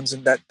towns,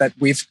 and that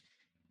we've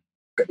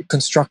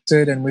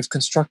constructed, and we've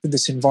constructed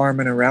this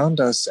environment around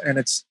us, and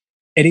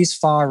it is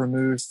far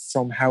removed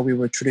from how we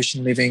were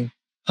traditionally living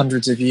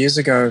hundreds of years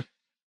ago,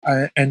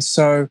 and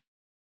so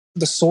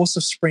the source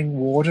of spring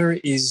water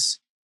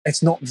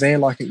it's not there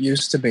like it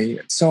used to be.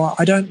 So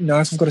I don't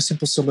know if I've got a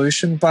simple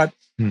solution, but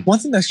one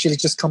thing that's actually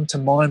just come to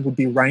mind would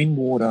be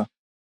rainwater.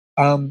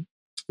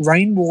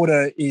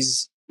 Rainwater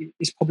is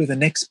probably the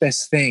next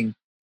best thing.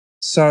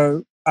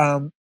 So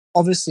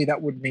obviously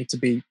that would need to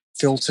be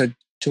filtered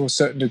to a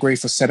certain degree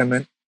for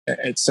sediment,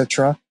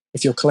 etc.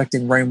 If you're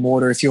collecting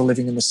rainwater, if you're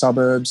living in the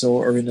suburbs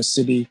or in a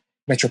city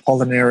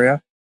metropolitan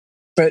area,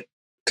 but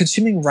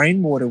consuming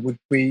rainwater would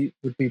be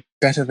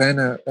better than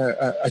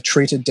a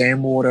treated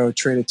dam water or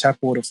treated tap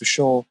water for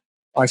sure,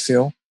 I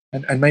feel,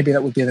 and maybe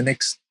that would be the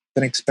next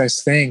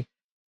best thing.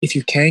 If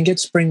you can get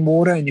spring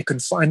water and you can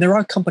find, there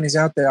are companies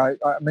out there.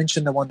 I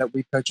mentioned the one that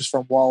we purchased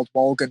from Wild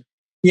Walgan.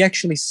 He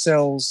actually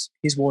sells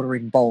his water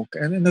in bulk,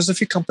 and there's a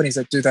few companies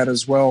that do that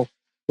as well,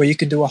 where you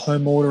can do a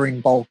home order in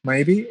bulk,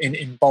 maybe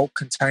in bulk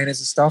containers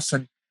and stuff,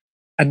 and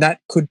that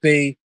could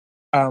be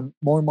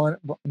more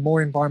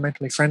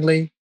environmentally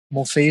friendly,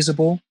 more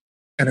feasible,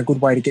 and a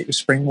good way to get your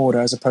spring water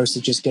as opposed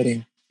to just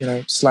getting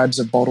slabs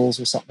of bottles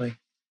or something.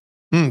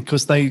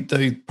 Because they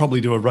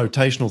probably do a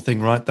rotational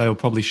thing, right? They'll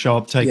probably show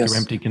up, take your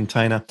empty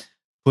container,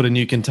 put a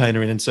new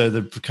container in, and so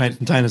the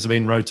containers have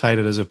been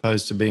rotated as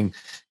opposed to being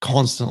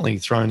constantly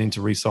thrown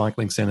into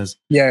recycling centres.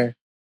 Yeah.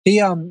 He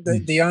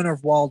the owner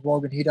of Wild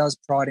Walgan, he does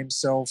pride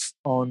himself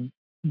on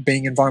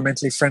being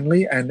environmentally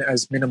friendly and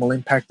as minimal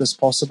impact as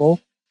possible.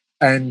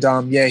 And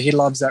he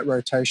loves that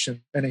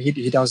rotation, and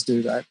he does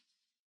do that.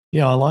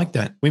 Yeah, I like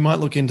that. We might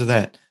look into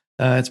that.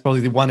 It's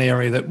probably the one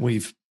area that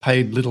we've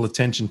paid little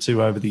attention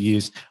to over the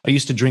years. I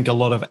used to drink a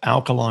lot of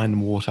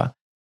alkaline water,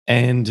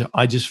 and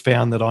I just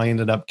found that I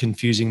ended up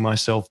confusing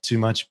myself too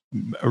much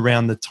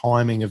around the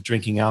timing of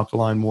drinking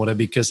alkaline water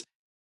because,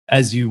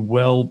 as you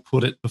well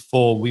put it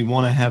before, we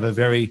want to have a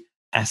very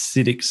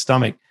acidic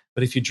stomach.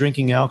 But if you're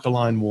drinking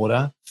alkaline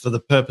water for the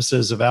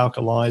purposes of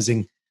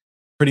alkalizing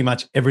pretty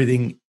much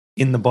everything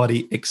in the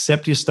body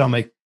except your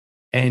stomach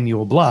and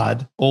your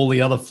blood, all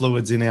the other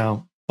fluids in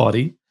our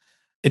body,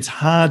 it's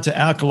hard to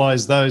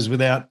alkalize those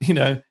without,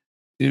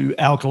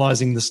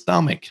 alkalizing the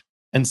stomach.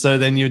 And so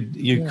then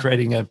you're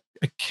creating a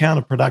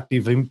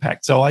counterproductive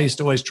impact. So I used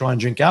to always try and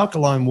drink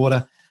alkaline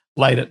water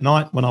late at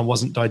night when I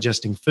wasn't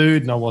digesting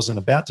food and I wasn't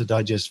about to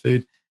digest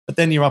food. But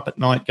then you're up at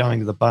night going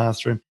to the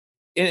bathroom.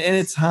 And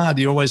it's hard.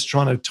 You're always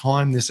trying to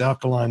time this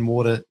alkaline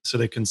water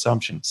sort of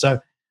consumption. So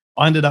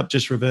I ended up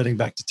just reverting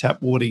back to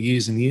tap water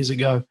years and years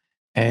ago.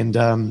 And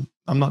I'm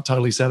not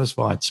totally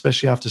satisfied,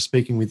 especially after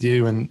speaking with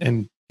you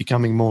and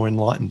becoming more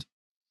enlightened.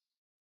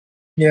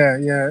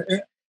 Yeah.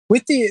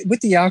 With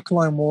the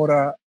alkaline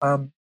water,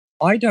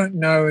 I don't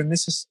know, and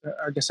this is,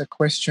 I guess, a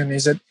question: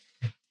 is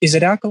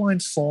it alkaline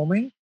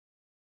forming,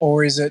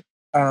 or is it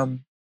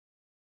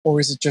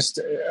just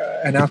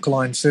an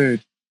alkaline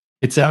food?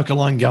 It's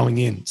alkaline going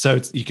in,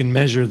 so you can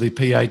measure the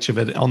pH of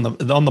it on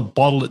the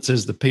bottle. It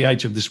says the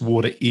pH of this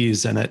water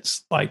is, and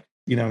it's like,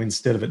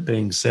 instead of it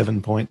being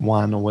 7.1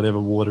 or whatever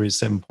water is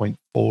 7.4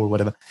 or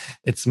whatever,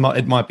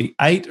 it might be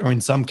 8 or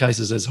in some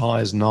cases as high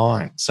as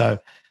 9. So,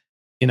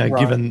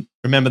 right.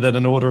 Remember that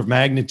an order of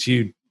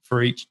magnitude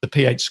for the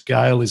pH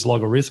scale is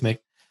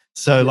logarithmic.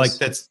 So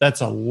yes.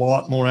 that's a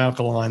lot more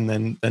alkaline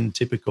than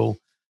typical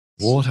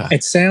water.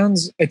 It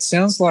sounds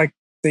like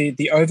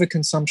the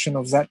overconsumption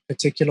of that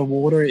particular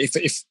water,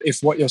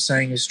 if what you're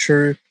saying is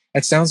true,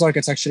 it sounds like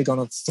it's actually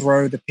going to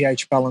throw the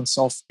pH balance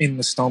off in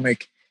the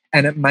stomach.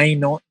 And it may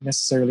not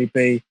necessarily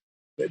be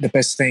the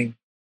best thing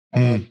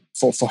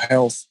for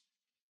health.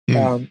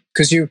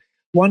 Because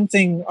one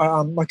thing,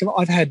 like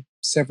I've had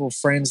several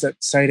friends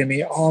that say to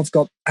me, "Oh, I've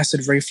got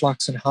acid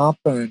reflux and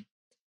heartburn,"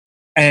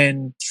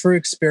 and through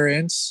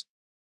experience,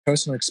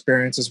 personal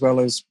experience as well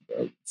as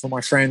for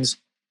my friends,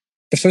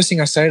 the first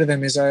thing I say to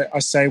them is I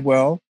say,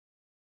 "Well,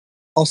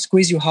 I'll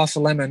squeeze you half a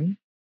lemon,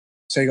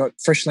 so you got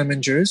fresh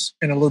lemon juice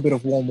and a little bit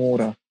of warm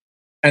water,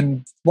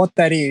 and what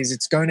that is,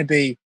 it's going to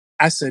be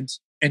acid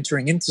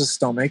entering into the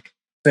stomach,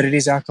 but it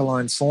is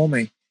alkaline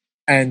forming.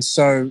 And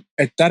so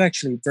that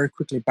actually very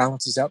quickly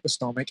balances out the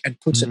stomach and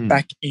puts it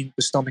back in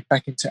the stomach,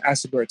 back into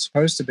acid where it's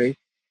supposed to be.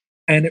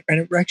 And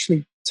it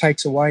actually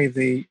takes away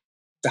the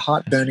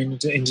heartburn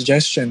and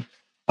indigestion.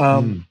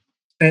 And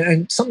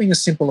something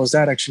as simple as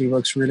that actually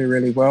works really,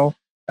 really well.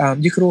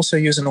 You could also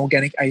use an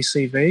organic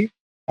ACV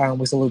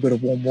with a little bit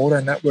of warm water,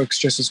 and that works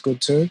just as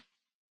good too.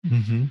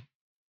 Mm-hmm.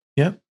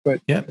 Yep.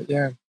 But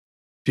yeah.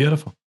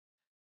 Beautiful.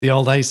 The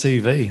old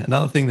ACV,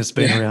 another thing that's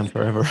been around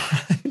forever,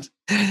 right?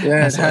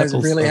 Yeah, it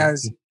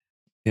has.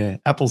 Yeah,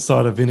 apple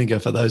cider vinegar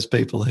for those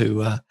people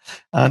who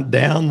aren't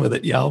down with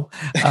it, yo.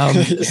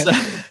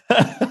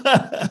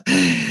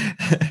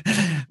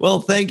 Well,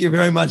 thank you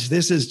very much.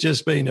 This has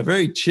just been a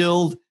very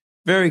chilled,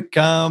 very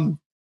calm,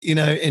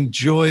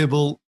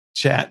 enjoyable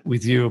chat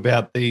with you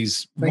about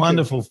these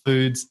wonderful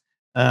foods.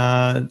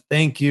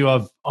 Thank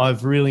you.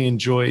 I've really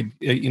enjoyed,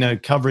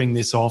 covering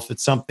this off.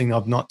 It's something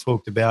I've not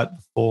talked about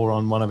before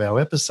on one of our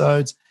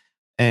episodes.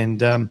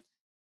 And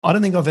I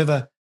don't think I've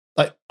ever,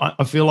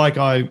 I feel like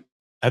I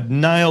have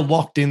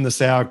locked in the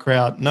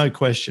sauerkraut, no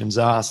questions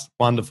asked,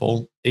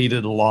 wonderful, eat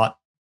it a lot,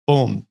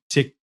 boom,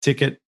 tick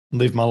it,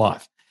 live my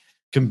life.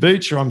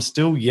 Kombucha, I'm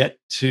still yet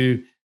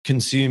to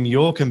consume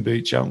your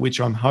kombucha,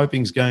 which I'm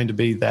hoping is going to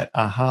be that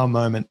aha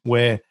moment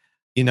where,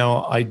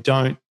 I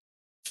don't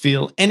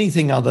feel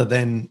anything other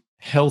than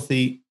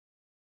healthy,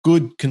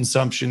 good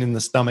consumption in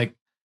the stomach,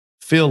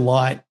 feel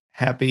light,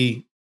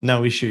 happy,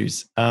 no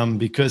issues.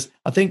 Because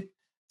I think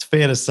it's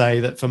fair to say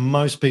that for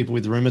most people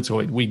with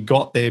rheumatoid, we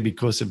got there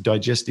because of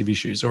digestive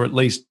issues, or at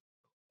least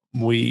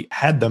we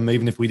had them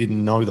even if we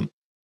didn't know them.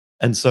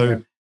 And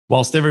so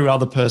whilst every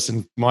other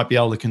person might be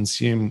able to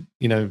consume,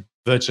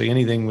 virtually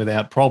anything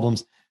without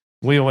problems,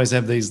 we always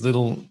have these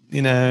little,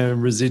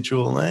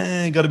 residual,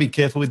 got to be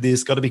careful with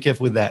this, got to be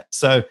careful with that.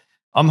 So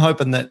I'm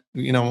hoping that,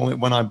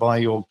 when I buy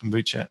your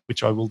kombucha,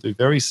 which I will do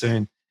very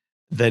soon,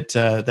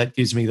 that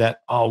gives me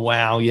that, oh,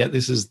 wow, yeah,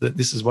 this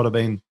is what I've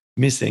been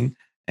missing.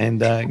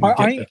 And I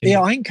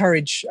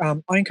encourage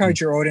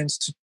your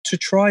audience to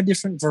try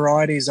different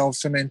varieties of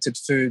fermented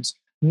foods.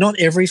 Not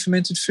every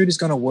fermented food is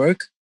going to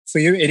work for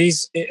you.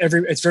 It's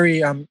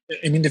very an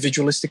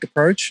individualistic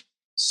approach.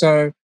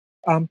 So,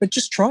 but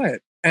just try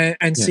it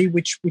and see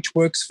which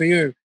works for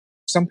you.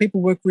 Some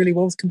people work really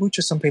well with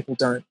kombucha, some people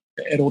don't.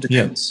 It all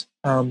depends.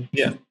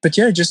 But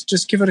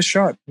just give it a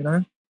shot,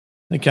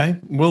 Okay,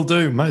 will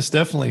do, most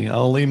definitely.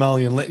 I'll email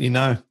you and let you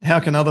know.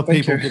 How can other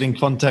people get in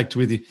contact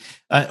with you?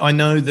 I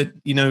know that,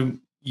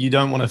 you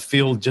don't want to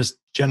field just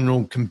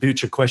general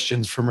kombucha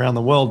questions from around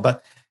the world,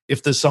 but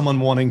if there's someone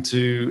wanting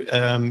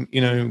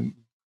to,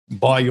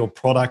 buy your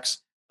products,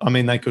 I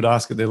mean, they could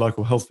ask at their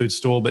local health food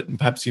store, but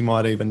perhaps you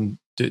might even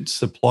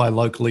supply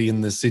locally in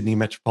the Sydney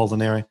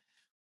metropolitan area.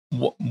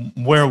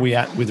 Where are we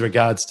at with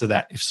regards to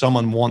that? If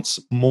someone wants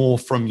more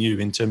from you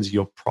in terms of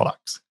your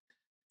products?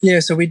 Yeah,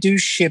 so we do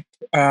ship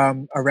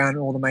around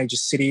all the major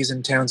cities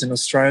and towns in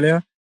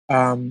Australia.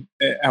 Our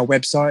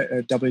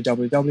website,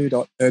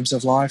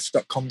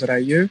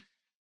 www.herbsoflife.com.au.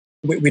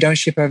 We don't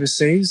ship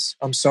overseas,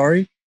 I'm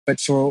sorry, but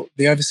for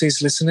the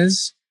overseas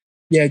listeners,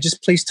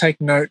 just please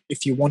take note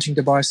if you're wanting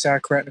to buy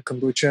sauerkraut and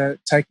kombucha,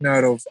 take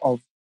note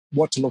of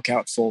what to look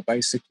out for,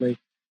 basically,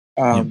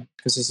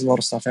 because there's a lot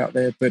of stuff out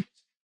there. But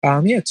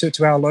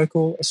to our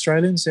local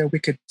Australians, our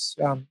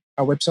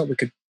website, we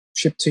could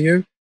ship to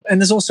you.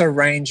 And there's also a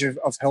range of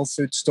health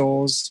food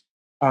stores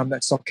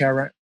that stock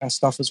our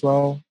stuff as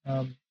well,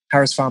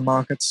 Harris Farm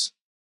Markets.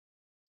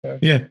 So.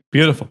 Yeah,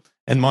 beautiful.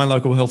 And my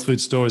local health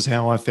food store is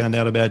how I found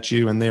out about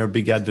you, and they're a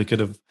big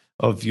advocate of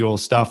your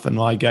stuff, and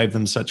I gave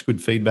them such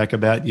good feedback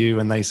about you,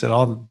 and they said,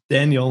 "Oh,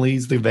 Daniel,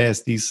 he's the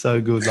best. He's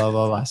so good." Blah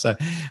blah blah. So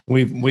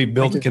we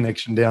built a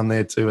connection down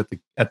there too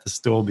at the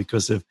store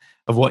because of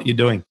what you're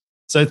doing.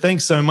 So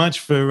thanks so much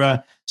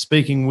for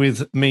speaking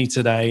with me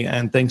today,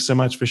 and thanks so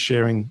much for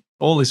sharing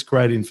all this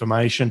great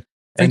information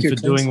and for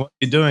doing what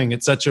you're doing.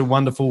 It's such a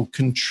wonderful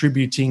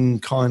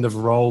contributing kind of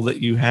role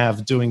that you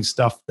have, doing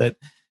stuff that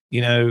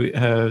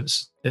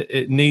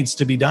it needs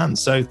to be done.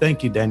 So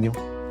thank you, Daniel.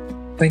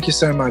 Thank you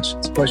so much.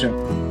 It's a pleasure.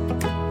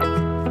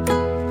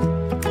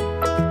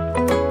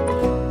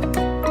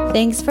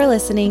 Thanks for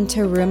listening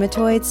to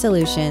Rheumatoid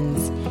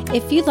Solutions.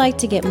 If you'd like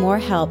to get more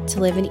help to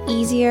live an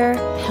easier,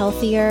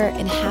 healthier,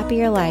 and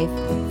happier life,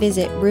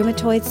 visit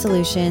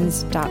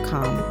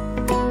rheumatoidsolutions.com.